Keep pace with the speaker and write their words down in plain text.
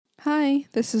Hi,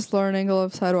 this is Lauren Engel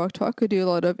of Sidewalk Talk. I do a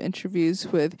lot of interviews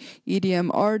with EDM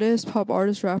artists, pop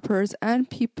artists, rappers, and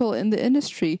people in the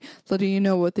industry, letting you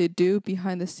know what they do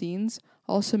behind the scenes.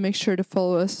 Also, make sure to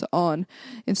follow us on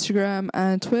Instagram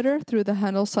and Twitter through the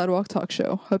handle Sidewalk Talk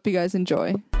Show. Hope you guys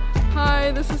enjoy.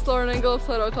 Hi, this is Lauren Engel of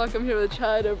Sidewalk Talk. I'm here with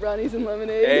Chad of Brownies and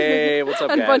Lemonade. Hey, what's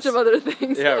up, and guys? a bunch of other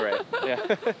things. Yeah, right.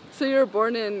 Yeah. So you were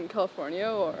born in California,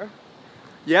 or?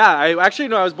 Yeah, I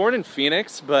was born in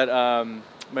Phoenix, but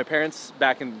my parents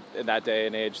back in that day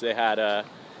and age, they had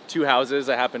two houses.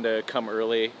 I happened to come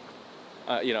early,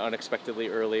 unexpectedly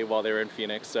early while they were in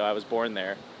Phoenix, so I was born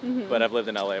there. Mm-hmm. But I've lived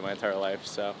in LA my entire life,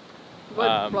 so.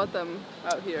 What brought them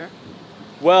out here?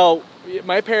 Well,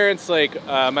 my parents,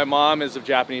 my mom is of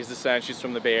Japanese descent. She's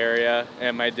from the Bay Area,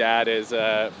 and my dad is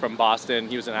from Boston.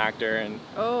 He was an actor, and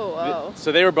oh wow!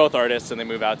 So they were both artists, and they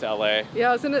moved out to LA.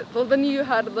 Yeah, well, then you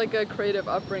had like a creative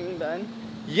upbringing then.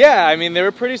 Yeah, I mean, they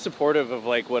were pretty supportive of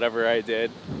like whatever I did,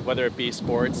 whether it be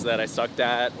sports that I sucked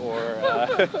at, or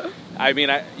I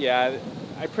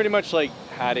pretty much like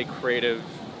had a creative,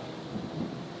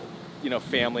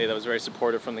 family that was very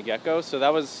supportive from the get-go. So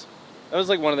that was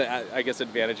like one of the, I guess,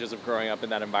 advantages of growing up in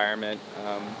that environment.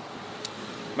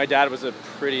 My dad was a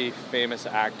pretty famous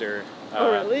actor.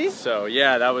 Oh, really? So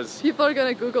yeah, that was. People are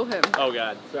gonna Google him. Oh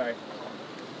God, sorry.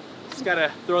 Just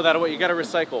gotta throw that away. You gotta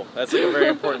recycle. That's like a very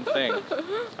important thing.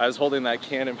 I was holding that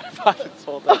can in my pocket this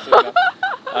whole time.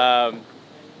 So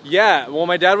yeah, well,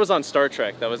 my dad was on Star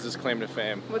Trek. That was his claim to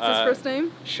fame. What's his first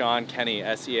name? Sean Kenny,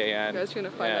 S-E-A-N. You guys are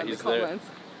gonna find out in the comments.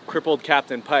 Crippled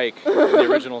Captain Pike in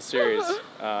the original series.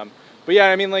 But yeah,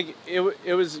 I mean, like,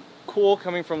 it was cool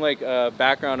coming from like a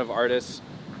background of artists.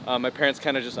 My parents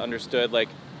kind of just understood like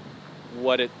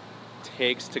what it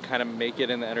takes to kind of make it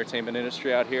in the entertainment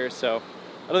industry out here. So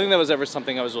I don't think that was ever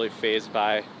something I was really fazed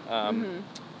by.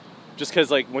 Just because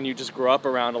like when you just grow up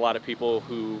around a lot of people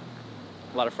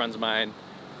a lot of friends of mine,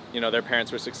 their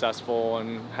parents were successful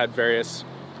and had various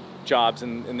jobs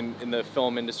in the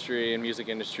film industry and music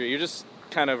industry, you just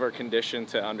kind of are conditioned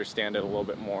to understand it a little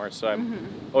bit more. So I've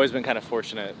always been kind of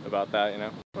fortunate about that,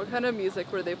 What kind of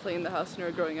music were they playing in the house when you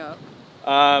were growing up?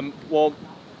 Well,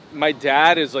 my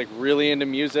dad is like really into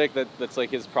music. That's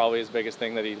like probably his biggest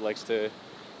thing that he likes to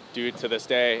do to this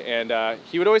day. And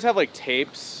he would always have like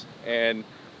tapes, and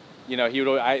they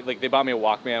bought me a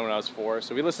Walkman when I was 4.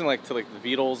 So we listened to like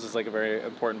the Beatles is like a very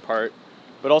important part.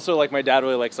 But also like my dad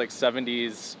really likes like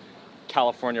 70s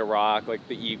California rock, like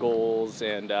the Eagles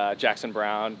and Jackson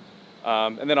Browne,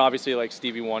 and then obviously like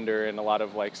Stevie Wonder and a lot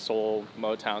of like soul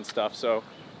Motown stuff. So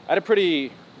I had a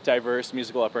pretty diverse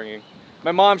musical upbringing.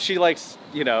 My mom, she likes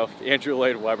Andrew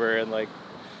Lloyd Webber and like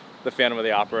the Phantom of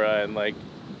the Opera and like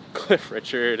Cliff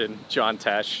Richard and John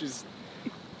Tesh.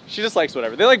 She just likes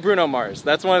whatever. They like Bruno Mars.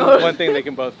 That's one thing they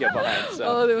can both get behind. So.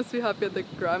 Oh, they must be happy at the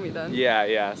Grammy then.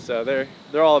 Yeah. So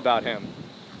they're all about him.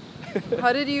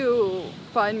 How did you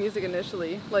find music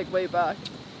initially, like way back?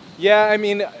 Yeah, I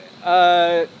mean,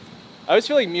 I always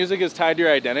feel like music is tied to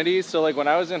your identity. So like when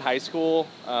I was in high school,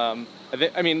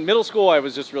 middle school, I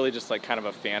was just really just like kind of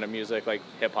a fan of music, like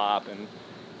hip hop, and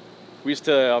we used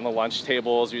to, on the lunch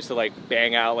tables, we used to like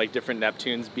bang out like different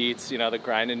Neptunes beats, the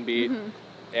grinding beat,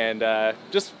 and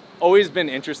just always been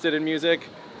interested in music.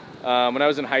 When I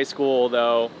was in high school,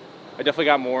 though, I definitely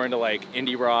got more into like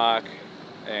indie rock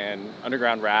and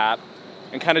underground rap,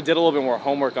 and kind of did a little bit more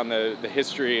homework on the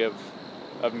history of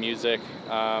music.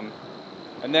 And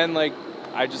then like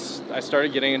I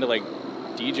started getting into like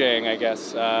DJing, I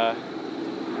guess.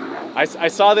 I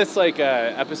saw this like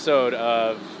episode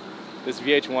of this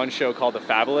VH1 show called The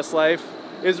Fabulous Life.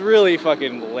 It was really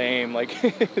fucking lame. Like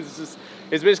it's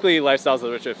basically Lifestyles of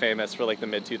the Rich and Famous for like the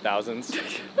mid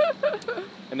 2000s.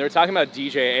 And they were talking about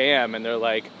DJ AM, and they're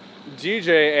like, DJ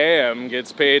AM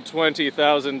gets paid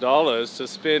 $20,000 to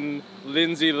spin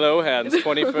Lindsay Lohan's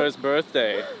 21st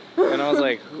birthday. And I was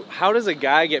like, how does a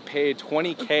guy get paid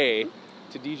 $20K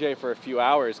to DJ for a few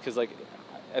hours? Because like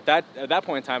at that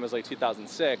point in time it was like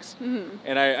 2006,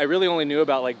 and I really only knew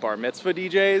about like bar mitzvah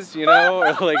DJs,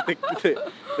 or like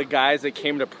the guys that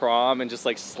came to prom and just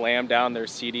like slammed down their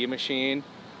CD machine,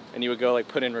 and you would go like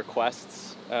put in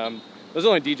requests. Those are the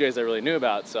only DJs I really knew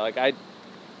about. So like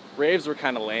raves were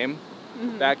kind of lame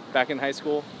back in high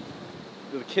school.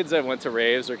 The kids that went to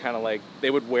raves are kind of like, they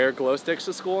would wear glow sticks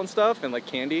to school and stuff, and like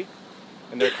candy,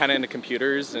 and they're kind of into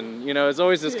computers, and it's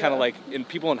always this kind of like, and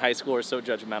people in high school are so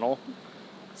judgmental.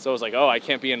 So I was like, oh, I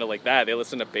can't be into like that. They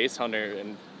listen to Bass Hunter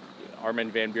and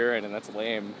Armin van Buuren, and that's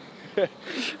lame. So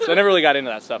I never really got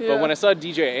into that stuff. Yeah. But when I saw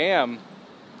DJ AM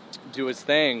do his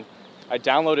thing, I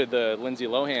downloaded the Lindsay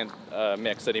Lohan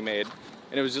mix that he made,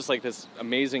 and it was just like this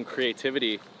amazing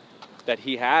creativity. that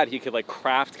he had, he could like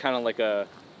craft kind of like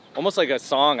almost like a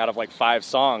song out of like 5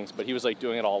 songs, but he was like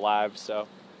doing it all live. So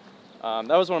that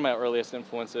was one of my earliest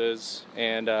influences.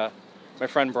 And my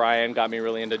friend Brian got me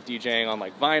really into DJing on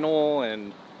like vinyl,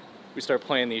 and we started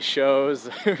playing these shows.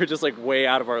 We were just like way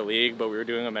out of our league, but we were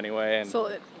doing them anyway. And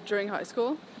So during high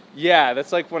school? yeah,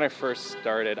 that's like when I first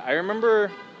started. I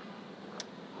remember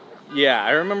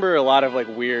a lot of like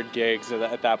weird gigs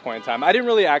at that point in time. I didn't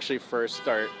really actually first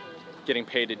start getting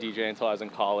paid to DJ until I was in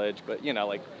college, but you know,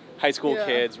 like high school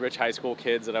kids, rich high school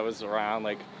kids that I was around,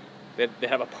 like they'd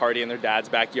have a party in their dad's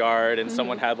backyard, and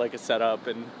someone had like a setup,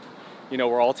 and you know,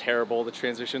 we're all terrible. The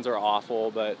transitions are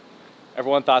awful, but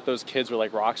everyone thought those kids were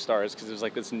like rock stars because it was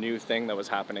like this new thing that was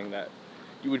happening, that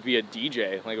you would be a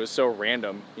DJ. Like it was so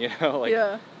random, you know? Like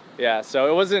yeah. So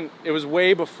it was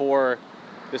way before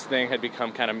this thing had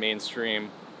become kind of mainstream.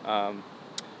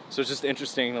 So it's just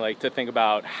interesting, like, to think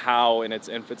about how in its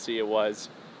infancy it was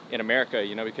in America,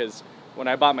 you know, because when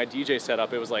I bought my DJ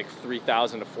setup, it was like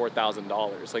 $3,000 to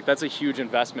 $4,000. Like, that's a huge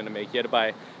investment to make. You had to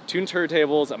buy 2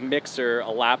 turntables, a mixer, a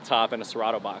laptop, and a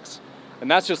Serato box. And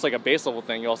that's just like a base level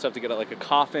thing. You also have to get like a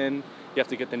coffin, you have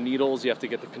to get the needles, you have to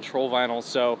get the control vinyls.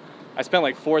 So I spent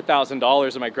like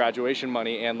 $4,000 of my graduation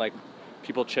money, and like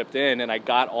people chipped in, and I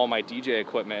got all my DJ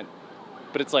equipment.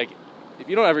 But it's like, if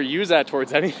you don't ever use that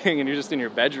towards anything and you're just in your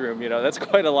bedroom, you know, that's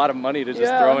quite a lot of money to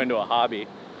just throw into a hobby.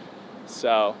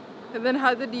 So. And then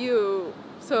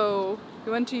so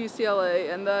you went to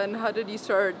UCLA, and then how did you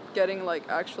start getting like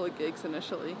actual gigs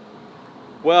initially?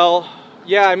 Well,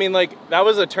 yeah, I mean, like, that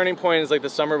was a turning point. Is like the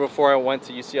summer before I went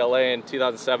to UCLA in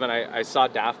 2007, I saw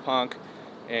Daft Punk,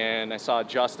 and I saw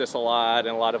Justice a lot, and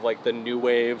a lot of like the new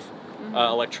wave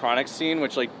electronic scene,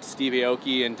 which like Steve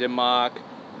Aoki and Dim Mak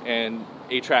and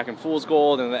A-Track and Fool's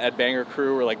Gold and the Ed Banger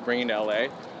crew were like bringing to LA.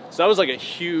 So that was like a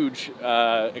huge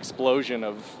explosion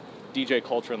of DJ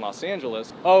culture in Los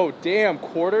Angeles. Oh, damn,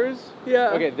 Quarters?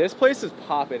 Yeah. Okay, this place is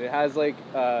popping. It has like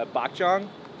Bakjang.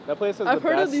 That place has I've the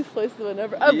heard best. of these places, but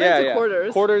I've been to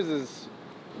Quarters.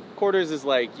 Quarters is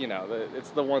like, you know, it's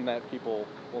the one that people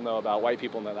will know about. White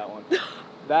people know that one.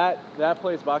 that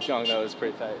place, Bakjang, though, is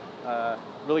pretty tight.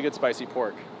 Really good spicy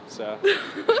pork. So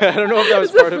I don't know if that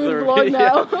was part of the review.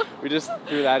 Yeah, we just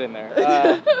threw that in there.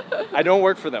 I don't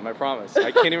work for them, I promise.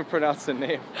 I can't even pronounce the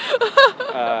name.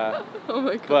 Oh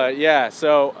my god. But yeah,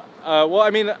 so well, I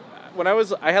mean, when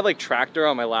I had like Tractor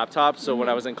on my laptop, so when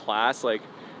I was in class, like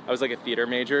I was like a theater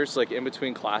major, so like in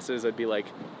between classes, I'd be like,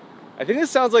 I think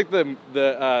this sounds like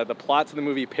the plot to the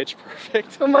movie Pitch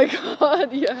Perfect. Oh my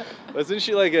god, yeah. Wasn't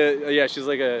she like she's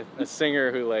like a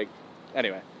singer who like,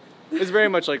 anyway. It's very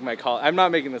much like my college. I'm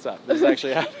not making this up. This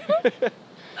actually happened.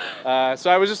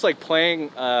 So I was just like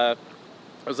playing. I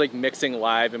was like mixing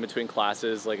live in between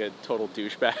classes, like a total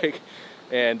douchebag.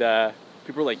 And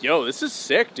people were like, "Yo, this is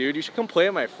sick, dude. You should come play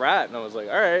at my frat." And I was like,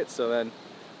 "All right." So then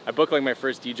I booked like my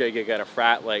first DJ gig at a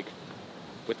frat, like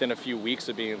within a few weeks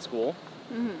of being in school.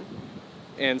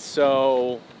 And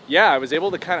so yeah, I was able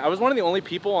to I was one of the only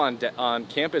people on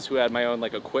campus who had my own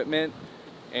like equipment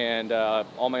and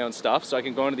all my own stuff, so I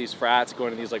can go into these frats, go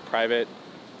into these like private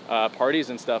parties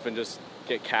and stuff, and just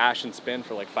get cash and spin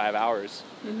for like 5 hours.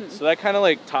 So that kind of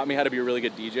like taught me how to be a really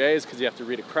good DJ, is because you have to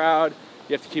read a crowd,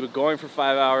 you have to keep it going for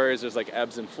 5 hours. There's like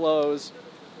ebbs and flows.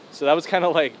 So that was kind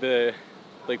of like the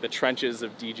trenches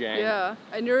of DJing. Yeah,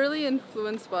 and you're really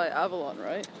influenced by Avalon,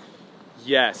 right?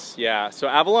 Yes, yeah. So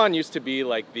Avalon used to be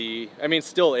like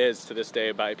still is to this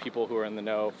day by people who are in the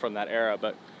know from that era,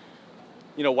 but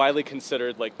you know, widely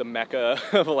considered like the mecca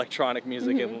of electronic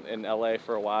music in LA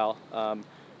for a while.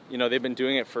 You know, they've been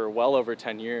doing it for well over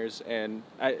 10 years, and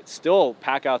I still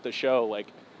pack out the show like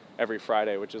every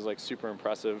Friday, which is like super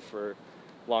impressive for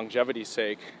longevity's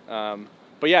sake.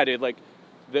 But yeah, dude, like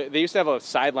they used to have a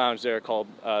side lounge there called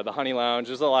the Honey Lounge.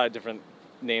 There's a lot of different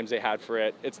names they had for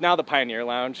it. It's now the Pioneer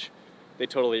Lounge. They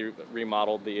totally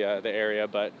remodeled the area,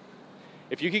 but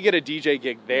if you could get a DJ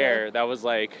gig there, that was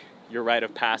like your rite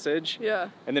of passage. Yeah.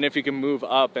 And then if you can move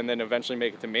up and then eventually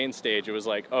make it to main stage, it was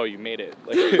like, oh, you made it.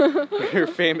 Like, you're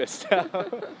famous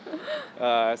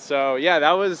now. So yeah,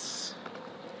 that was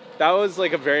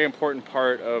like a very important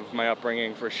part of my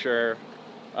upbringing for sure.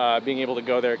 Being able to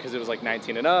go there because it was like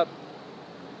 19 and up.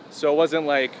 So it wasn't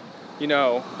like, you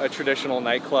know, a traditional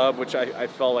nightclub, which I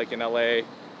felt like in LA,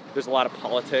 there's a lot of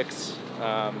politics.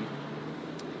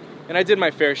 And I did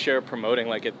my fair share of promoting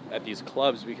like at these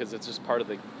clubs because it's just part of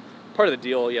the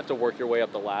deal. You have to work your way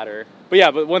up the ladder. But yeah,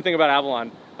 one thing about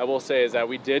Avalon, I will say, is that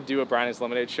we did do a Brian's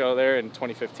Lemonade show there in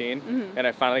 2015, and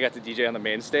I finally got to DJ on the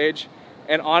main stage.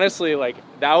 And honestly, like,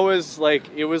 that was like,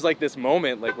 it was like this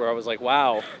moment, like, where I was like,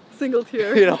 wow, single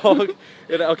tear.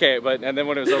 Okay, and then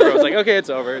when it was over, I was like, okay, it's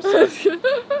over. So.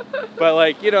 But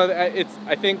like,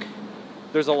 I think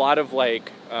there's a lot of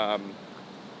like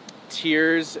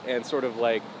tiers and sort of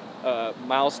like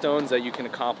milestones that you can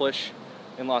accomplish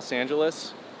in Los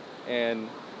Angeles, and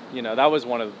that was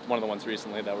one of the ones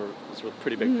recently that was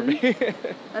pretty big for me.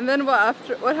 And then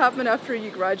what happened after you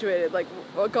graduated? Like,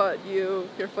 what got you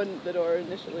your foot in the door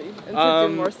initially into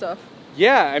doing more stuff?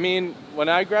 Yeah, I mean, when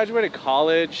I graduated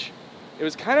college, it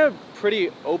was kind of pretty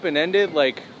open-ended,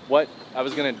 like what I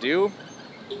was gonna do,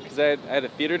 because I had a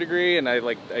theater degree and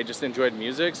I just enjoyed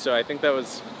music. So I think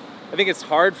it's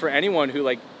hard for anyone who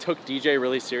like took DJ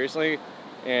really seriously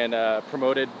and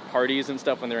promoted parties and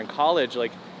stuff when they're in college,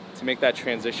 like to make that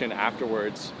transition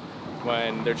afterwards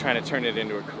when they're trying to turn it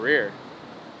into a career.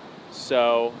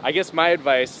 So I guess my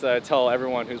advice that I tell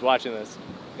everyone who's watching this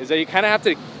is that you kind of have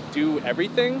to do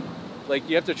everything. Like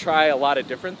you have to try a lot of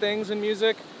different things in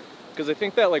music, because I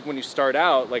think that like when you start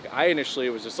out, like I initially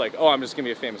was just like, oh, I'm just gonna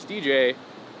be a famous DJ.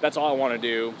 That's all I want to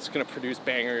do. Just gonna produce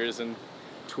bangers and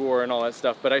tour and all that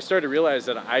stuff. But I started to realize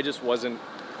that I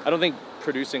don't think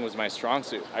producing was my strong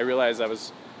suit. I realized I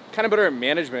was kind of better at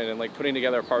management and like putting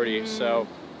together a party. So,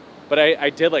 but I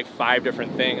did like 5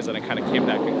 different things and I kind of came to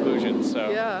that conclusion. So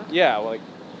yeah, like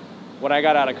when I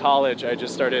got out of college, I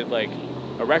just started like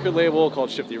a record label called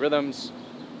Shifty Rhythms,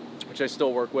 which I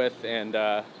still work with, and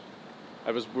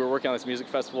we were working on this music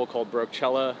festival called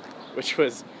Brochella, which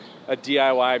was a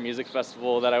DIY music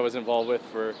festival that I was involved with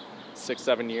for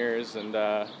 6-7 years, and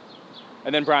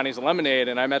then Brownies and Lemonade,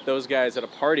 and I met those guys at a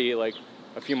party like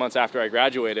a few months after I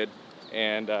graduated,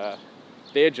 and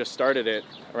they had just started it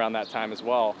around that time as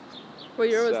well. What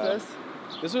year was this?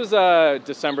 This was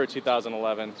December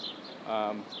 2011.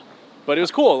 But it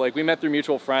was cool. Like we met through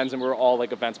mutual friends, and we were all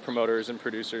like events promoters and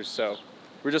producers, so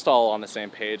we're just all on the same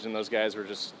page, and those guys were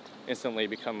just instantly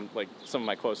become like some of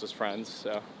my closest friends.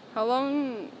 So how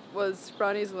long was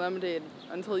Brownies and Lemonade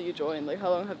until you joined? Like how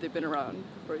long have they been around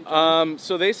before you joined?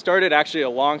 So they started actually a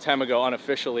long time ago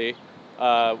unofficially.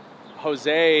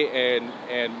 Jose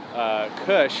and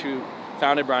Kush, who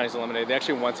founded Brownies and Lemonade, they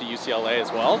actually went to UCLA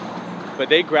as well, but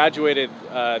they graduated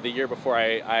the year before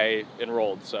I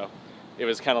enrolled, so it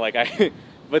was kind of like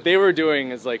what they were doing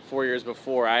is like 4 years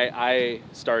before I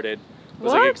started. It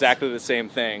was like exactly the same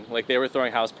thing. Like they were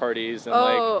throwing house parties and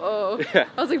yeah.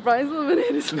 I was like, Brownies and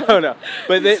Lemonade is no,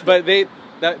 but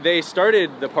they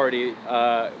started the party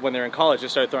when they were in college. They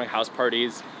started throwing house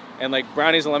parties, and like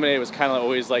Brownies and Lemonade was kind of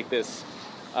always like this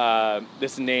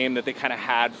name that they kind of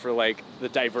had for like the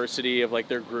diversity of like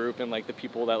their group and like the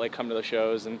people that like come to the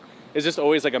shows, and it's just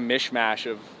always like a mishmash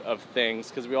of things,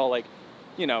 because we all like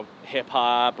hip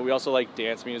hop, but we also like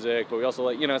dance music, but we also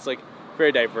like it's like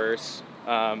very diverse.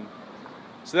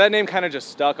 So that name kind of just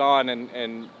stuck on,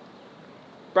 and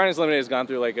Brownies Lemonade has gone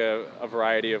through like a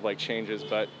variety of like changes,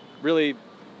 but really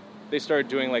they started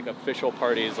doing like official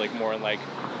parties like more in like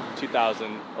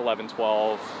 2011,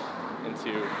 12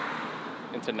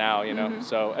 into now,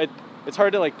 So it's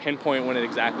hard to like pinpoint when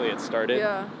exactly it started.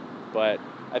 Yeah. But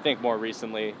I think more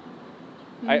recently,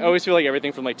 I always feel like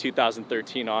everything from like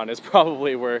 2013 on is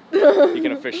probably where you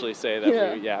can officially say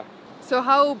that. So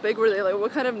how big were they? Like,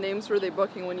 what kind of names were they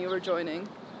booking when you were joining?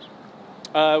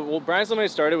 Well, Brownies Lemonade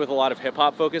started with a lot of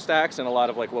hip-hop focused acts and a lot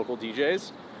of like local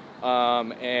DJs.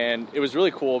 And it was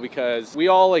really cool because we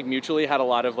all like mutually had a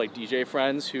lot of like DJ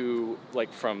friends who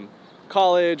like from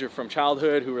college or from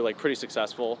childhood who were like pretty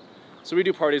successful. So we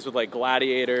do parties with like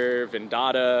Gladiator,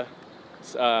 Vendetta,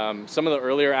 some of the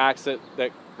earlier acts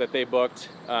that they booked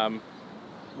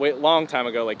long time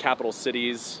ago, like Capital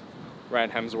Cities,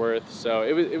 Ryan Hemsworth. So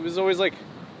it was always like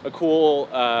a cool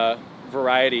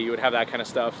variety. You would have that kind of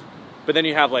stuff, but then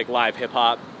you have like live hip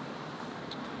hop,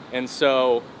 and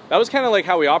so that was kind of like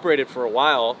how we operated for a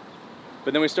while.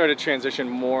 But then we started to transition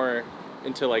more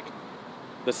into like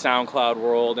the SoundCloud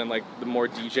world and like the more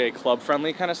DJ club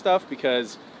friendly kind of stuff,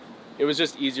 because it was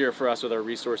just easier for us with our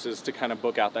resources to kind of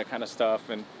book out that kind of stuff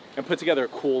and put together a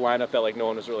cool lineup that like no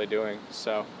one was really doing.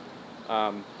 So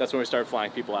that's when we started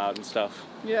flying people out and stuff.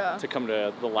 Yeah. To come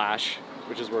to the Lash,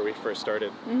 which is where we first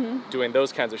started doing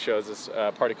those kinds of shows. This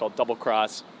party called Double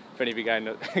Cross, if any of you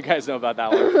guys know about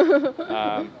that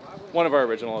one. One of our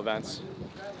original events.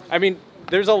 I mean,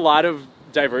 there's a lot of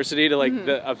diversity to like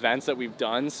the events that we've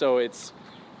done, so it's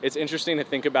interesting to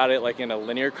think about it like in a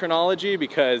linear chronology,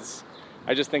 because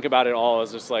I just think about it all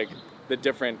as just like the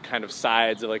different kind of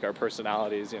sides of like our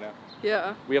personalities,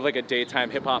 Yeah. We have like a daytime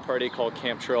hip hop party called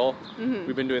Camp Trill.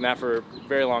 We've been doing that for a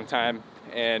very long time,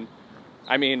 and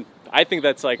I mean, I think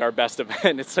that's like our best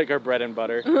event. It's like our bread and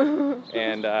butter.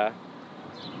 And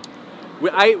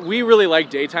we really like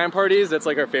daytime parties. That's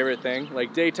like our favorite thing.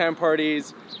 Like daytime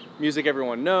parties, music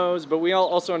everyone knows, but we all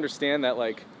also understand that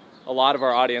like a lot of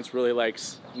our audience really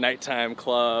likes nighttime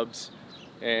clubs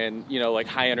and, you know, like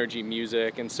high energy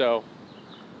music. And so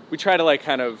we try to like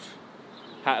kind of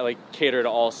like cater to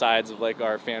all sides of like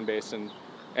our fan base and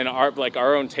our like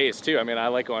our own taste too. I mean, I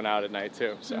like going out at night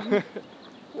too. So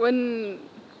when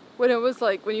it was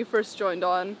like when you first joined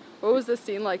on, what was the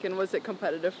scene like, and was it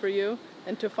competitive for you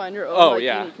and to find your own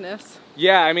uniqueness?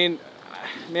 Yeah, I mean,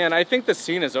 man, I think the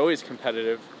scene is always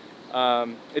competitive.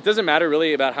 It doesn't matter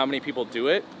really about how many people do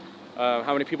it,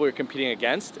 how many people you're competing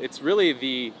against. It's really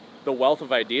the wealth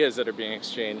of ideas that are being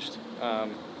exchanged.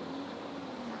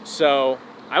 So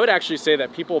I would actually say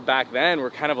that people back then were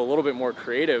kind of a little bit more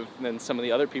creative than some of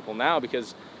the other people now,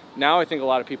 because now I think a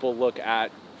lot of people look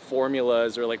at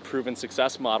formulas or like proven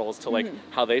success models to like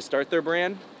how they start their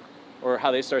brand or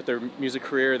how they start their music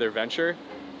career or their venture.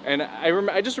 And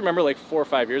I just remember like 4 or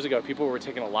 5 years ago, people were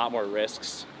taking a lot more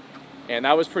risks, and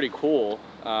that was pretty cool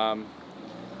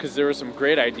because there were some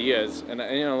great ideas, and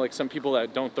you know, like some people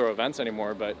that don't throw events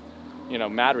anymore, but you know,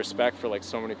 mad respect for like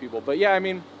so many people. But yeah, I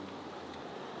mean,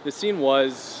 the scene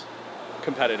was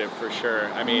competitive for sure.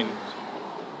 I mean,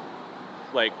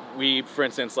 like for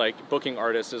instance, like booking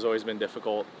artists has always been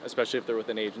difficult, especially if they're with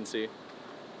an agency.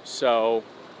 So,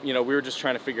 you know, we were just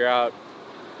trying to figure out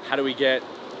how do we get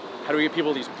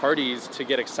people to these parties to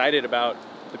get excited about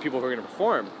the people who are going to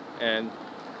perform. And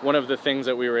one of the things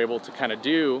that we were able to kind of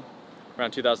do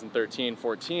around 2013,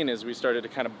 14 is we started to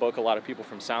kind of book a lot of people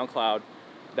from SoundCloud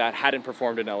that hadn't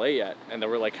performed in LA yet, and that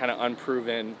were like kind of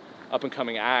unproven up and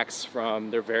coming acts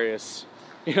from their various,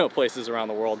 you know, places around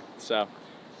the world. So,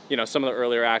 you know, some of the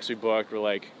earlier acts we booked were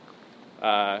like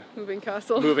Moving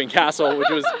Castle, which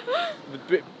was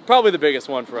probably the biggest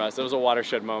one for us. It was a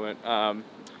watershed moment.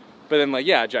 But then like,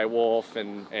 yeah, Jai Wolf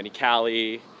and Andy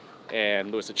Cali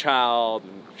and Louis a Child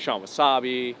and Sean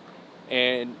Wasabi.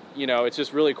 And, you know, it's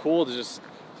just really cool to just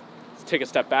take a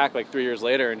step back like 3 years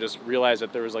later and just realize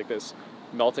that there was like this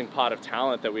melting pot of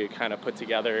talent that we had kind of put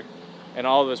together. And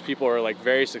all of those people are like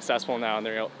very successful now in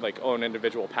their like own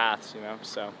individual paths, you know,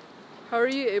 so. How are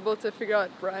you able to figure out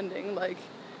branding, like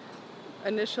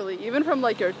initially, even from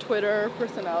like your Twitter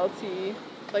personality,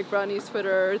 like Brownie's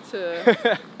Twitter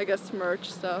to, I guess,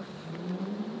 merch stuff?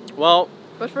 Well.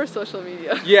 But for social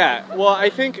media. Yeah, well, I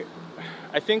think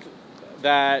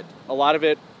that a lot of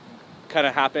it kind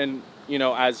of happened, you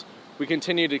know, as we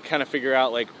continue to kind of figure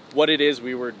out like what it is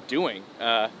we were doing.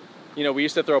 You know, we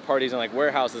used to throw parties in like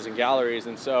warehouses and galleries,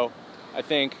 and so I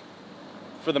think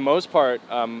for the most part,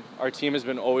 our team has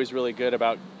been always really good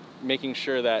about making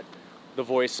sure that the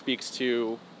voice speaks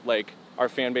to like our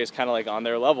fan base kind of like on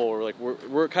their level, or like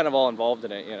we're kind of all involved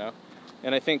in it, you know.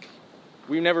 And I think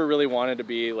we never really wanted to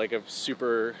be like a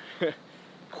super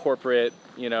corporate,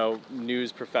 you know,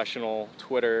 news professional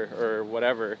Twitter or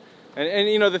whatever. And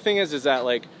you know, the thing is that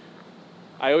like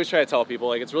I always try to tell people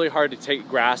like it's really hard to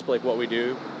grasp like what we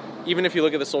do. Even if you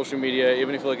look at the social media,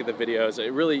 even if you look at the videos, it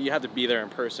really, you have to be there in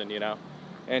person, you know?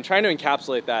 And trying to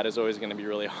encapsulate that is always going to be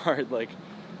really hard. Like,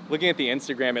 looking at the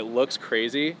Instagram, it looks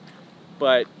crazy,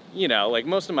 but, you know, like,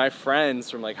 most of my friends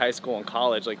from, like, high school and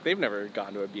college, like, they've never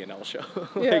gone to a BNL show.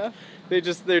 Like, yeah.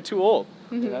 They're too old.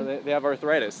 You know, they have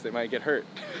arthritis. They might get hurt.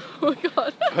 Oh,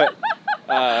 my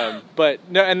God. But,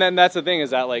 no, and then that's the thing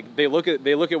is that, like, they look at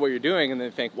what you're doing and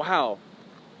they think, wow,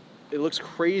 it looks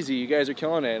crazy, you guys are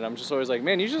killing it. And I'm just always like,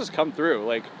 man, you should just come through.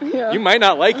 Like, you might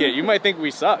not like it, you might think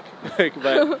we suck. Like,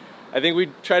 but I think we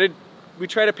try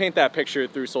to paint that picture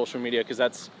through social media, because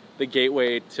that's the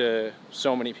gateway to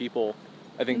so many people.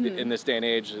 I think in this day and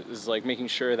age is like making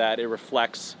sure that it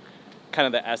reflects kind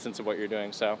of the essence of what you're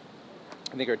doing. So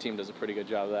I think our team does a pretty good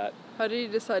job of that. How did you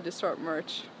decide to start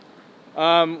merch?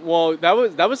 Well, that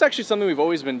was actually something we've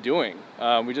always been doing.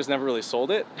 We just never really sold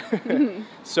it.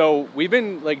 So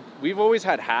we've always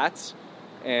had hats,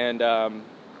 and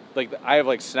like I have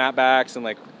like snapbacks and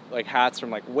like hats from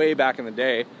like way back in the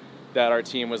day that our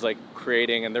team was like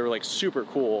creating, and they were like super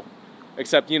cool.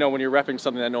 Except, you know, when you're repping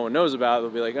something that no one knows about, they'll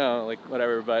be like, oh, like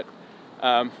whatever. But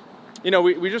you know,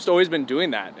 we just always been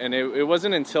doing that, and it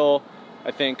wasn't until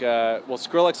I think,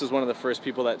 Skrillex was one of the first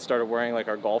people that started wearing like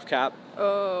our golf cap.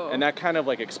 Oh. And that kind of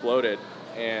like exploded.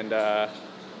 And then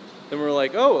we were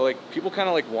like, oh, like people kind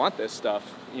of like want this stuff.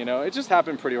 You know, it just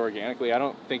happened pretty organically. I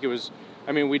don't think it was,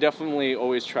 I mean, we definitely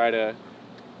always try to,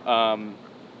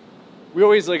 we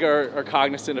always like are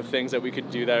cognizant of things that we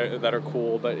could do that are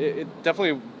cool, but it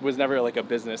definitely was never like a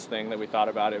business thing that we thought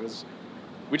about.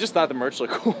 We just thought the merch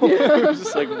looked cool. Yeah. We was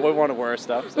just like, we want to wear our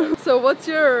stuff. So what's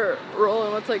your role,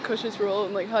 and what's like Kush's role,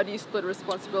 and like how do you split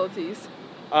responsibilities?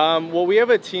 Well, we have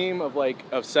a team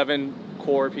of 7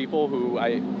 core people who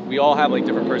we all have like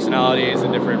different personalities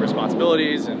and different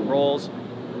responsibilities and roles.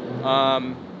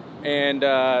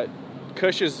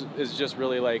 Kush is just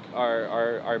really like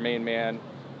our main man,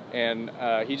 and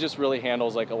he just really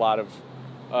handles like a lot of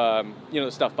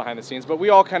the stuff behind the scenes. But we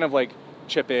all kind of like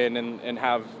chip in and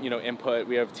have input.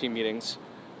 We have team meetings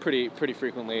pretty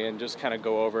frequently and just kind of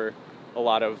go over a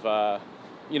lot of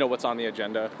what's on the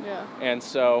agenda. Yeah. And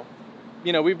so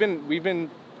we've been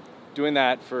doing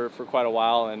that for quite a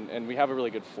while, and we have a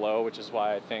really good flow, which is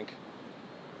why I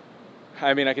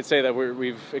could say that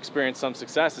we've experienced some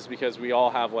success is because we all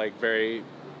have like very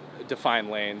defined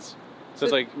lanes. So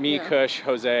it's like me, Kush,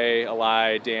 Jose,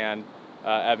 Eli, Dan,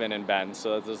 Evan, and Ben.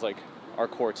 So this is like our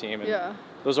core team, and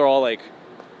those are all like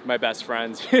my best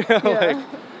friends.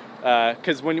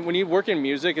 Because when you work in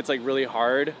music, it's like really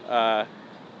hard.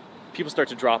 People start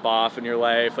to drop off in your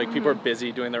life. Like people are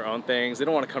busy doing their own things. They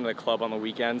don't want to come to the club on the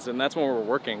weekends, and that's when we're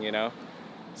working.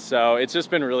 So it's just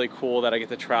been really cool that I get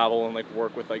to travel and like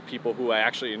work with like people who I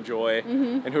actually enjoy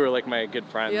and who are like my good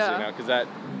friends. Because I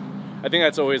think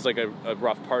that's always like a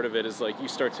rough part of it is like you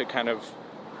start to kind of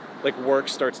like work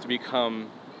starts to become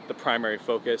the primary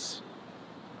focus.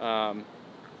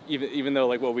 Even though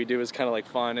like what we do is kind of like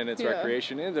fun and it's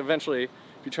recreation, and eventually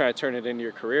if you try to turn it into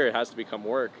your career, it has to become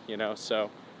work. So.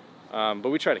 But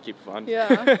we try to keep it fun.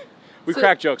 Yeah. We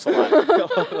crack jokes a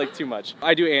lot, like too much.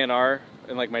 I do A&R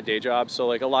in like my day job, so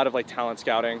like a lot of like talent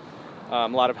scouting, a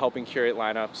lot of helping curate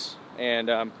lineups, and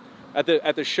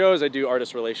at the shows I do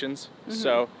artist relations.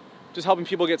 So just helping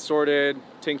people get sorted,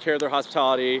 taking care of their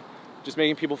hospitality, just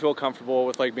making people feel comfortable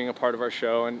with like being a part of our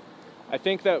show. And I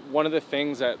think that one of the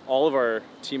things that all of our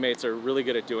teammates are really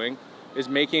good at doing is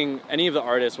making any of the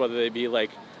artists, whether they be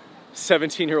like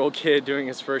 17-year-old kid doing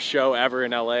his first show ever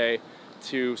in LA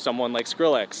to someone like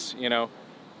Skrillex,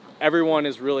 everyone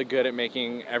is really good at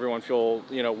making everyone feel,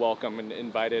 welcome and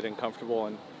invited and comfortable.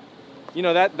 And,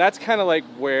 that's kind of like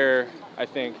where I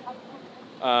think,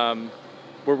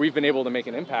 where we've been able to make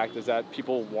an impact is that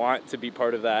people want to be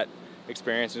part of that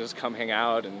experience and just come hang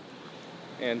out.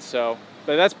 And so,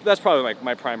 but that's probably like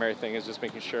my primary thing is just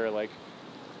making sure like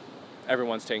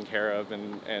everyone's taken care of,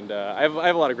 and I have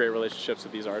a lot of great relationships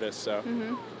with these artists, so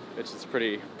it's just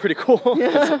pretty cool.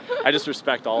 Yeah. I just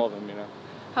respect all of them,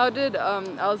 How did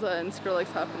Alza and Skrillex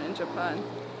happen in Japan?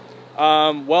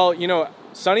 Well,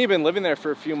 Sonny had been living there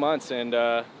for a few months,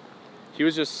 and he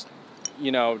was just,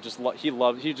 he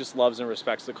just loves and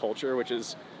respects the culture, which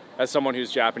is, as someone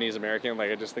who's Japanese American,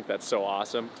 like I just think that's so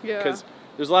awesome. Yeah. Because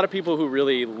there's a lot of people who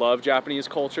really love Japanese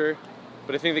culture,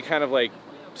 but I think they kind of like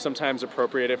sometimes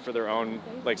appropriate it for their own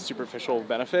like superficial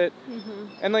benefit,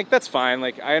 and like that's fine.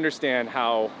 Like I understand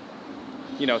how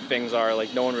things are,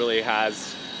 like no one really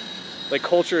has, like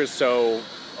culture is so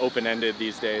open-ended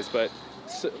these days, but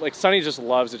like Sonny just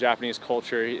loves the Japanese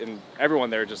culture, and everyone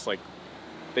there just like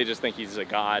they just think he's a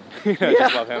god.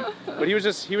 Just love him. But he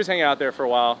was hanging out there for a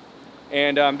while,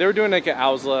 and they were doing like an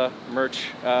Auzla merch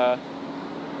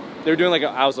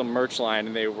line,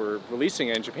 and they were releasing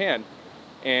it in Japan,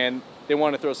 and they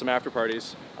want to throw some after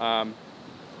parties, and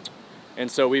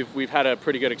so we've had a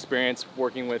pretty good experience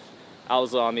working with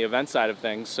Alza on the event side of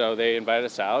things. So they invited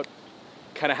us out,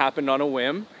 kind of happened on a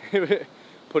whim,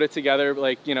 put it together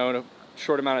like in a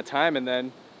short amount of time, and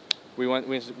then we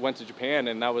went to Japan,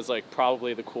 and that was like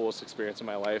probably the coolest experience of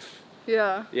my life.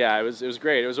 Yeah. Yeah, it was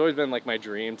great. It was always been like my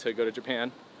dream to go to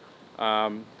Japan,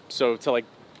 so to like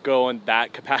go in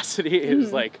that capacity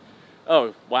is like,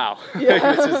 oh, wow.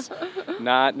 Yeah. This is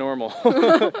not normal.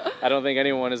 I don't think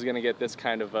anyone is going to get this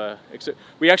kind of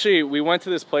we went to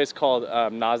this place called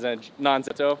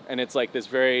Nanzetto, and it's like this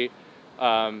very,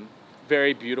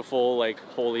 very beautiful, like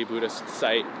holy Buddhist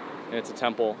site, and it's a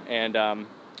temple, and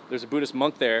there's a Buddhist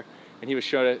monk there, and he was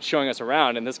showing us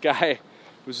around, and this guy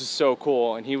was just so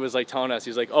cool, and he was like telling us,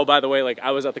 he's like, oh, by the way, like I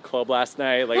was at the club last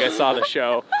night, like I saw the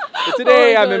show, but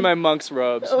today I'm in my monk's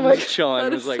robes, just chilling.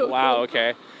 It was like, wow, cool.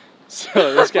 Okay.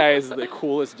 So this guy is the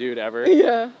coolest dude ever.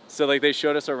 Yeah. So like they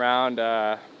showed us around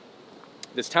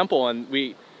this temple, and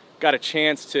we got a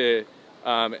chance to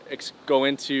go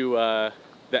into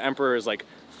the emperor's like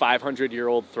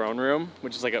 500-year-old throne room,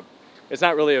 which is like it's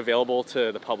not really available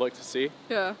to the public to see.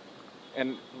 Yeah.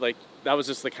 And like that was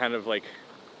just the kind of like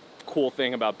cool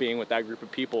thing about being with that group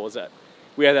of people, is that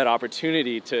we had that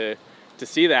opportunity to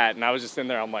see that, and I was just in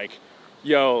there, I'm like,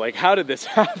 yo, like how did this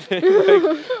happen?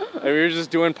 Like, we were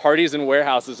just doing parties in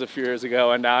warehouses a few years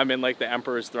ago, and now I'm in like the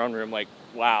emperor's throne room. Like,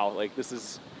 wow, like this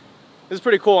is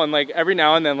pretty cool. And like every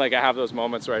now and then, like I have those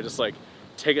moments where I just like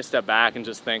take a step back and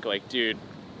just think like, dude,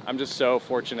 I'm just so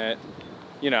fortunate,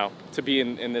 to be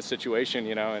in this situation,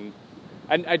 and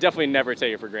I definitely never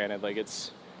take it for granted. Like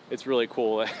it's really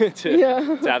cool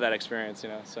to have that experience, you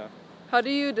know. So how do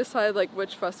you decide like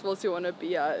which festivals you want to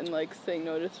be at and like saying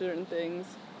no to certain things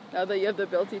now that you have the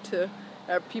ability to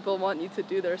people want you to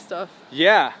do their stuff?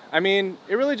 Yeah, I mean,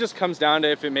 it really just comes down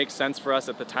to if it makes sense for us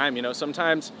at the time, you know.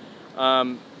 Sometimes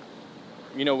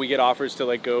you know, we get offers to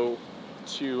like go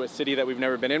to a city that we've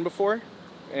never been in before,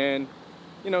 and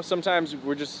you know, sometimes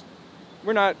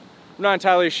we're not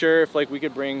entirely sure if like we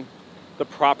could bring the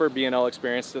proper BNL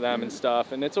experience to them and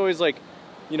stuff. And it's always like,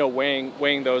 you know,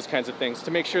 weighing those kinds of things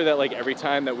to make sure that like every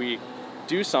time that we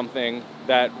do something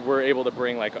that we're able to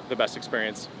bring like the best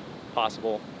experience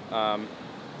possible.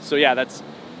 So yeah, that's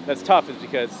tough, is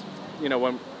because, you know,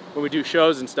 when we do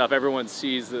shows and stuff, everyone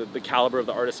sees the caliber of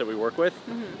the artists that we work with.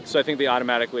 So I think they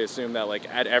automatically assume that like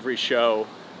at every show,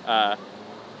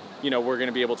 you know, we're going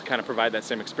to be able to kind of provide that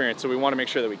same experience. So we want to make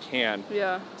sure that we can.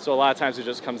 Yeah. So a lot of times it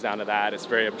just comes down to that. It's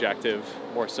very objective,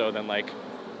 more so than like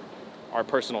our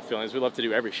personal feelings. We love to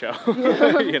do every show,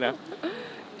 you know.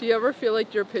 Do you ever feel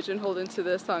like you're pigeonholed into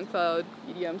the SoundCloud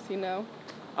EDM scene now?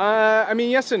 I mean,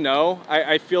 yes and no.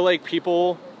 I feel like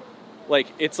people,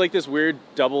 like, it's like this weird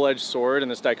double-edged sword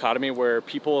and this dichotomy where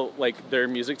people, like, their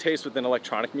music taste within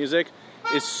electronic music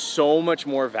is so much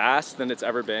more vast than it's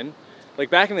ever been. Like,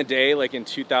 back in the day, like in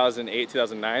 2008,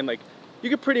 2009, like, you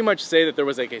could pretty much say that there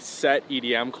was like a set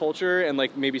EDM culture and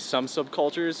like maybe some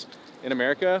subcultures in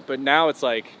America, but now it's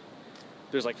like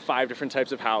there's like 5 different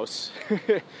types of house.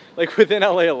 Like within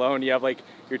LA alone, you have like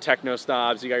your techno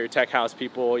snobs, you got your tech house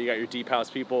people, you got your deep house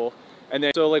people, and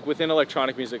then so like within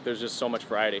electronic music, there's just so much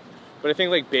variety. But I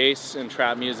think like bass and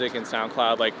trap music and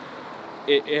SoundCloud, like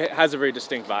it has a very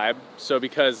distinct vibe. So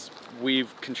because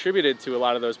we've contributed to a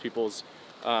lot of those people's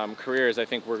careers, I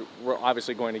think we're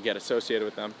obviously going to get associated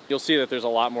with them. You'll see that there's a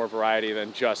lot more variety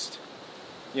than just,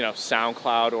 you know,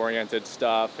 SoundCloud oriented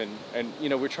stuff, and you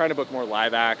know, we're trying to book more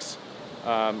live acts,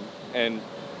 and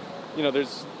you know,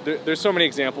 there's so many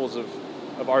examples of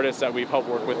artists that we've helped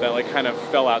work with that like kind of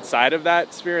fell outside of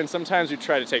that sphere, and sometimes we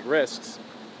try to take risks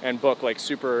and book like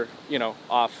super, you know,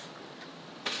 off.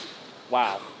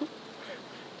 Wow,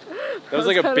 that was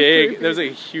like a big, there was a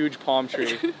huge palm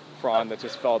tree frond that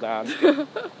just fell down.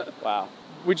 Wow.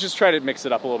 We just try to mix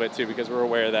it up a little bit too, because we're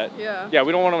aware that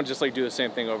we don't want to just like do the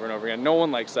same thing over and over again. No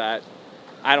one likes that.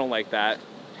 I don't like that.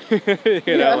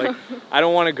 You know, like I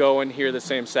don't want to go and hear the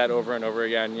same set over and over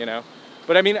again, you know.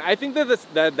 But I mean, I think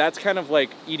that's kind of like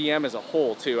EDM as a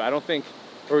whole too. I don't think,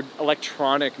 or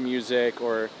electronic music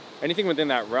or anything within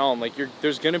that realm, like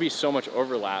there's going to be so much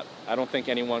overlap. I don't think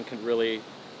anyone can really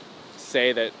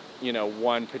say that, you know,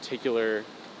 one particular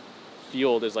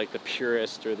field is like the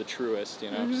purest or the truest, you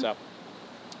know. So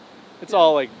it's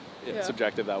all like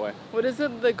subjective that way. What is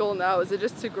the goal now? Is it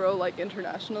just to grow like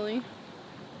internationally?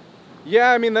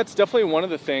 Yeah, I mean, that's definitely one of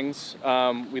the things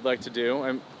we'd like to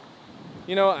do.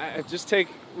 You know,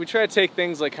 we try to take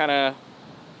things like kind of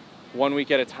 1 week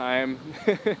at a time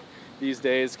these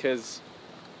days, because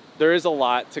there is a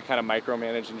lot to kind of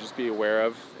micromanage and just be aware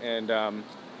of, and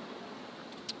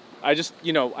I just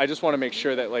want to make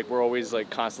sure that like we're always like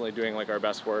constantly doing like our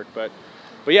best work, but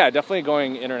yeah, definitely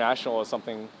going international is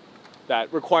something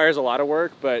that requires a lot of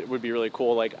work, but would be really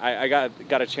cool. Like I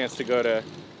got a chance to go to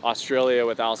Australia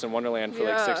with Alice in Wonderland for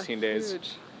like 16 days.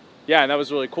 Huge. Yeah, and that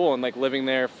was really cool. And like living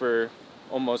there for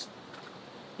almost,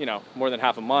 you know, more than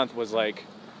half a month was like,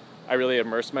 I really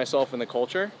immersed myself in the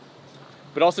culture,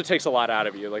 but it also takes a lot out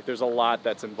of you. Like there's a lot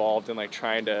that's involved in like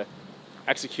trying to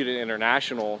execute an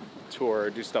international tour or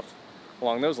do stuff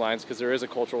along those lines, because there is a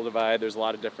cultural divide. There's a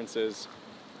lot of differences.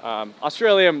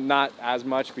 Australia, not as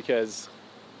much, because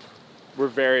we're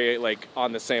very like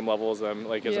on the same level as them,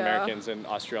 like as Americans and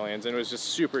Australians, and it was just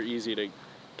super easy to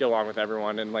get along with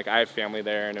everyone, and like I have family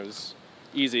there and it was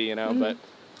easy, you know.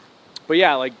 But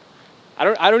yeah, like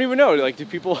I don't even know, like do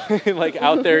people like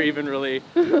out there even really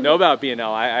know about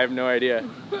BNL? I have no idea.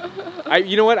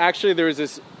 You know what, actually there was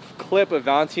this clip of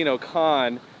Valentino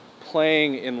Khan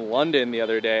playing in London the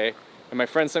other day, and my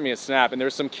friend sent me a snap, and there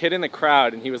was some kid in the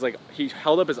crowd, and he was like, he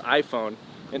held up his iPhone,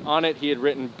 and on it he had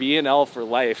written BNL for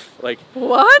life, like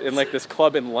what? In like this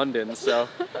club in London. So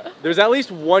there's at least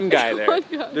one guy there.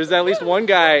 There's at least one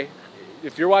guy.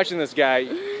 If you're watching this guy,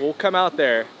 we'll come out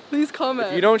there. Please comment.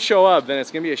 If you don't show up, then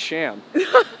it's gonna be a sham.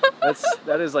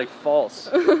 That is like false.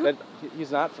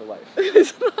 He's not for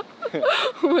life.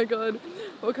 Oh my god.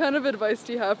 What kind of advice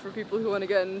do you have for people who want to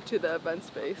get into the event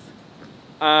space?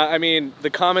 I mean, the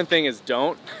common thing is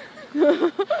don't.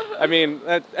 I mean,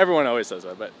 everyone always says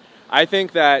that, but I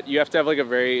think that you have to have like a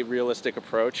very realistic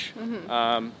approach.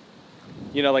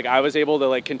 You know, like I was able to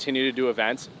like continue to do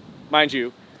events. Mind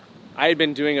you, I had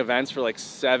been doing events for like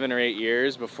 7 or 8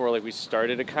 years before like we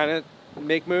started to kind of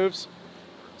make moves.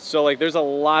 So like there's a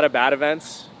lot of bad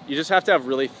events. You just have to have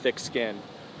really thick skin.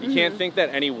 You can't think that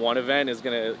any one event is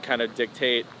going to kind of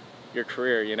dictate your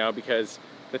career, you know, because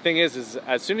the thing is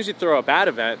as soon as you throw a bad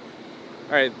event,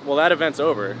 all right, well, that event's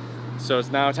over. So it's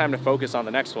now time to focus on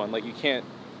the next one. Like you can't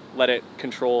let it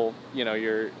control, you know,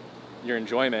 your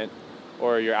enjoyment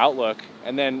or your outlook.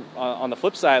 And then on the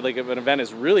flip side, like if an event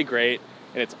is really great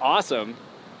and it's awesome,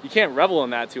 you can't revel in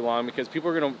that too long because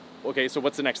people are going to, okay, so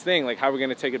what's the next thing? Like how are we going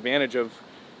to take advantage of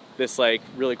this like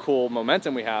really cool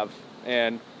momentum we have?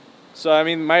 And so, I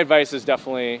mean, my advice is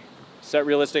definitely set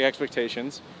realistic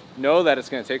expectations, know that it's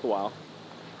going to take a while,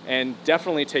 and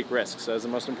definitely take risks as the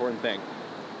most important thing.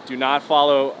 Do not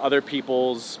follow other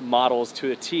people's models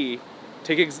to a T.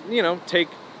 Take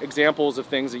examples of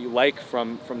things that you like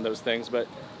from those things, but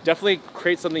definitely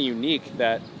create something unique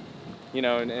that, you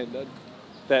know, and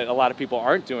that a lot of people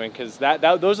aren't doing, because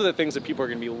those are the things that people are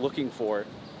going to be looking for.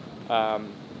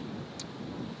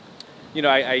 You know,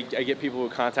 I get people who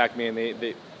contact me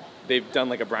and they've done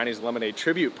like a Brownies Lemonade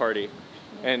tribute party,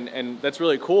 and that's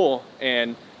really cool.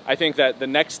 And I think that the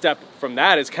next step from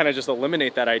that is kind of just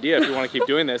eliminate that idea if you want to keep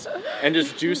doing this, and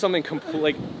just do something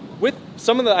like with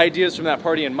some of the ideas from that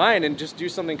party in mind, and just do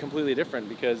something completely different.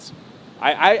 Because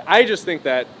I just think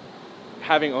that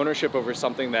having ownership over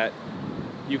something that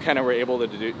you kind of were able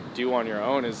to do on your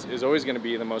own is always going to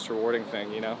be the most rewarding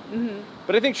thing, you know.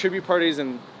 But I think tribute parties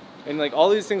and like all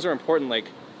these things are important. Like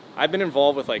I've been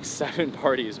involved with like 7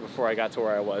 parties before I got to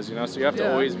where I was, you know, so you have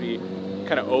to always be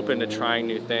kind of open to trying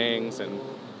new things. And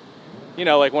you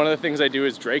know, like one of the things I do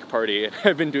is Drake party.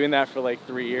 I've been doing that for like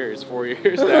 3 years, 4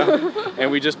 years now,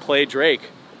 and we just play Drake,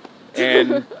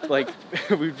 and like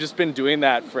we've just been doing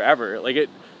that forever. Like it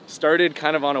started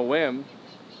kind of on a whim.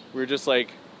 We were just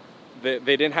like they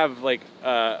didn't have like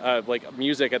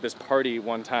music at this party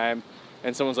one time.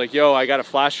 And someone's like, yo, I got a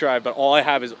flash drive, but all I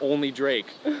have is only Drake.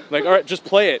 Like, all right, just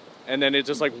play it. And then it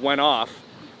just like went off.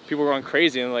 People were going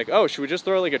crazy and like, oh, should we just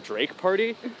throw like a Drake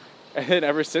party? And then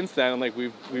ever since then, like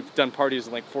we've done parties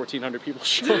and like 1,400 people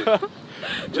show up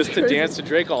just to dance to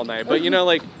Drake all night. But you know,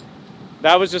 like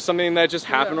that was just something that just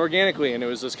happened organically, and it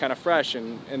was just kind of fresh.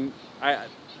 And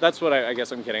that's what I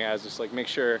guess I'm getting at, is just like make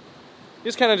sure you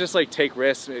just kind of just like take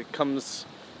risks. It comes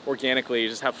organically. You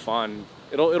just have fun.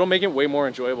 It'll make it way more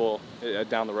enjoyable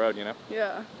down the road, you know?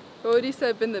 Yeah. What would you say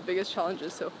have been the biggest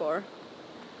challenges so far?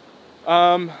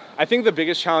 I think the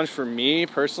biggest challenge for me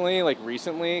personally, like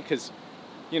recently, because,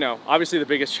 you know, obviously the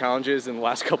biggest challenges in the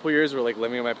last couple of years were like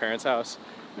living in my parents' house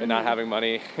and not having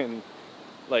money, and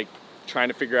like trying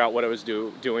to figure out what I was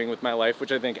doing with my life,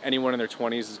 which I think anyone in their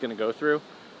 20s is going to go through.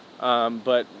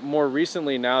 But more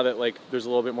recently, now that like there's a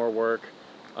little bit more work,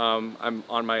 I'm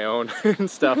on my own and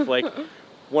stuff, like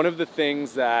one of the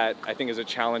things that I think is a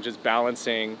challenge is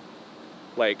balancing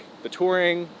like the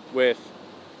touring with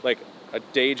like a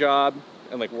day job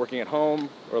and like working at home,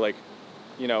 or like,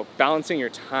 you know, balancing your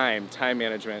time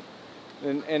management.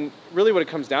 And really what it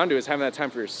comes down to is having that time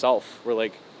for yourself, where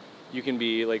like you can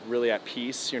be like really at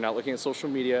peace. You're not looking at social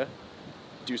media,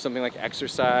 do something like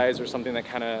exercise or something that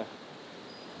kind of,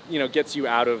 you know, gets you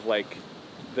out of like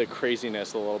the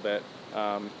craziness a little bit.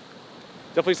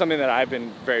 Definitely something that I've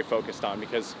been very focused on,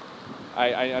 because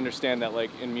I understand that like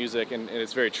in music, and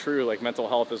it's very true, like mental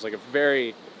health is like a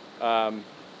very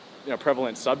you know,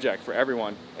 prevalent subject for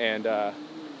everyone. And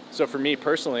so for me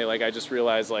personally, like I just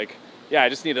realized like, yeah, I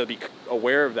just need to be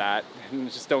aware of that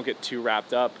and just don't get too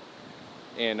wrapped up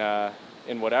in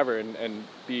whatever, and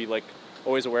be like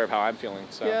always aware of how I'm feeling.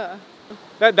 So Yeah.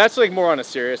 that's like more on a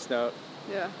serious note.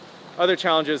 Yeah. Other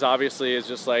challenges obviously is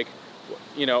just like,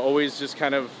 you know, always just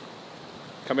kind of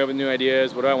coming up with new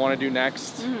ideas. What do I want to do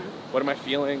next? What am I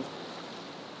feeling?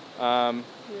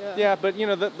 Yeah, but you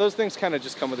know, those things kind of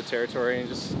just come with the territory, and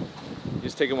you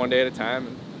just take it one day at a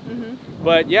time.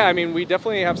 But yeah, I mean, we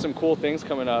definitely have some cool things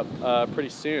coming up pretty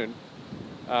soon.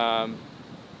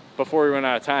 Before we run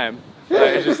out of time,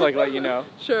 just like let you know.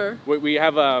 Sure. We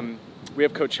have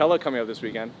Coachella coming up this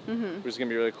weekend, which is gonna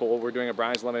be really cool. We're doing a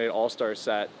Brownies Lemonade All-Star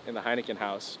set in the Heineken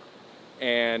House,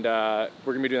 and we're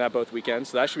gonna be doing that both weekends,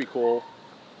 so that should be cool.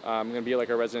 I'm gonna be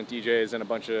like our resident DJs and a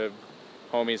bunch of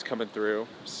homies coming through.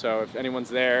 So if anyone's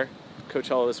there,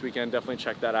 Coachella this weekend, definitely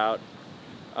check that out.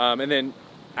 And then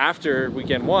after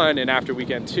weekend 1 and after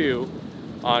weekend 2,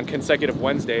 on consecutive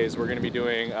Wednesdays, we're gonna be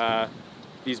doing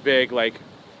these big like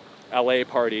LA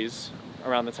parties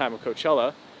around the time of Coachella,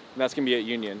 and that's gonna be at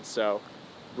Union. So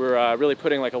we're really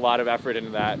putting like a lot of effort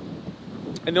into that.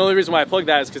 And the only reason why I plug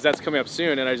that is because that's coming up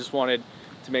soon, and I just wanted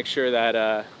to make sure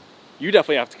that you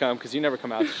definitely have to come, because you never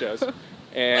come out to shows.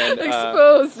 And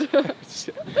Exposed.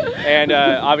 and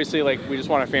obviously, like, we just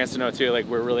want our fans to know too, like,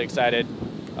 we're really excited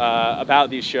about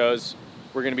these shows.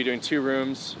 We're going to be doing 2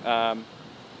 rooms, and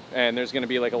there's going to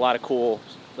be like a lot of cool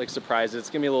like surprises. It's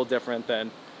going to be a little different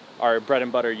than our bread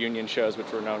and butter union shows,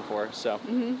 which we're known for. So,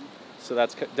 so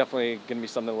that's definitely going to be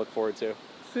something to look forward to.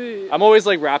 See. I'm always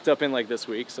like wrapped up in like this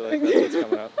week, so like, that's what's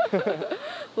coming up.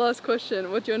 Last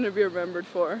question: what do you want to be remembered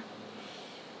for?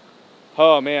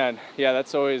 Oh man, yeah,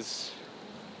 that's always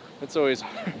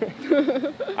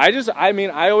hard.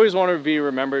 I always want to be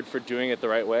remembered for doing it the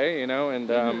right way, you know,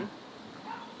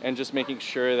 and just making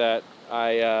sure that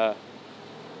I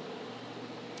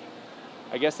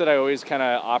guess that I always kind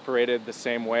of operated the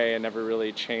same way and never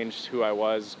really changed who I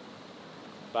was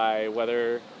by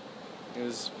whether it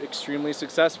was extremely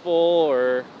successful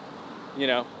or, you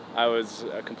know, I was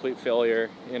a complete failure.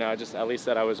 You know, just at least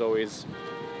that I was always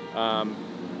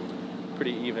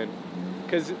pretty even.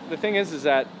 Because the thing is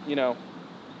that, you know,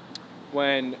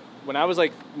 when I was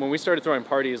like, when we started throwing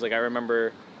parties, like I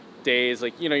remember days,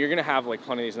 like, you know, you're going to have like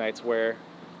plenty of these nights where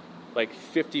like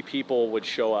 50 people would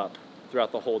show up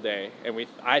throughout the whole day. And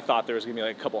I thought there was going to be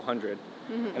like a couple hundred.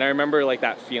 And I remember like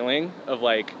that feeling of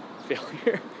like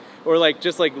failure or like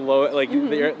just like low, like,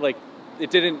 like it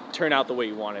didn't turn out the way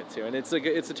you want it to. And it's like,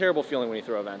 it's a terrible feeling when you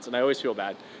throw events. And I always feel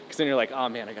bad because then you're like, oh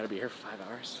man, I got to be here for 5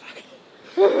 hours. Like,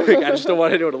 I just don't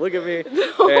want anyone to look at me.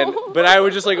 But I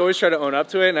would just like always try to own up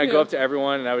to it. And I'd go up to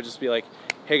everyone and I would just be like,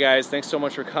 hey guys, thanks so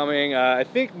much for coming. I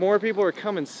think more people are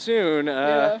coming soon.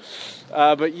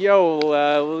 But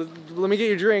yo, let me get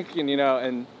you a drink. And, you know,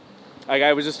 and like,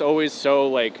 I was just always so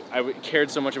like, cared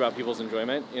so much about people's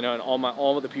enjoyment, you know, and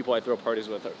all of the people I throw parties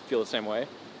with feel the same way.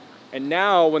 And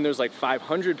now when there's like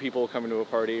 500 people coming to a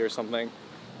party or something,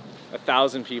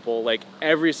 1,000 people, like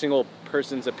every single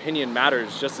person's opinion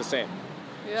matters just the same.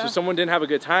 So if someone didn't have a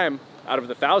good time out of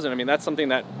the 1,000, I mean, that's something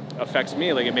that affects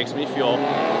me. Like, it makes me feel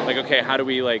like, okay, how do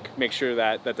we like make sure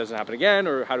that that doesn't happen again?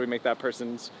 Or how do we make that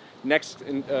person's next,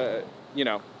 you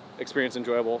know, experience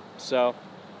enjoyable? So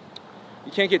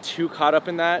you can't get too caught up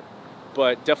in that,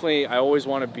 but definitely I always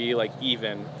want to be like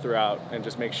even throughout and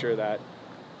just make sure that,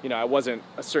 you know, I wasn't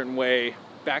a certain way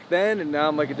back then and now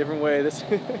I'm like a different way this.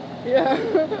 Yeah.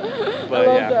 But,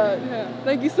 I love that. Yeah.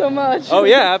 Thank you so much. Oh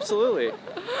yeah, absolutely.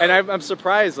 And I'm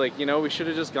surprised, like, you know, we should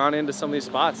have just gone into some of these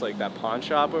spots, like that pawn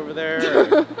shop over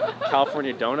there, or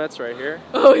California Donuts right here.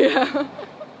 Oh yeah.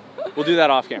 We'll do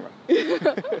that off camera.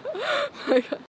 My God.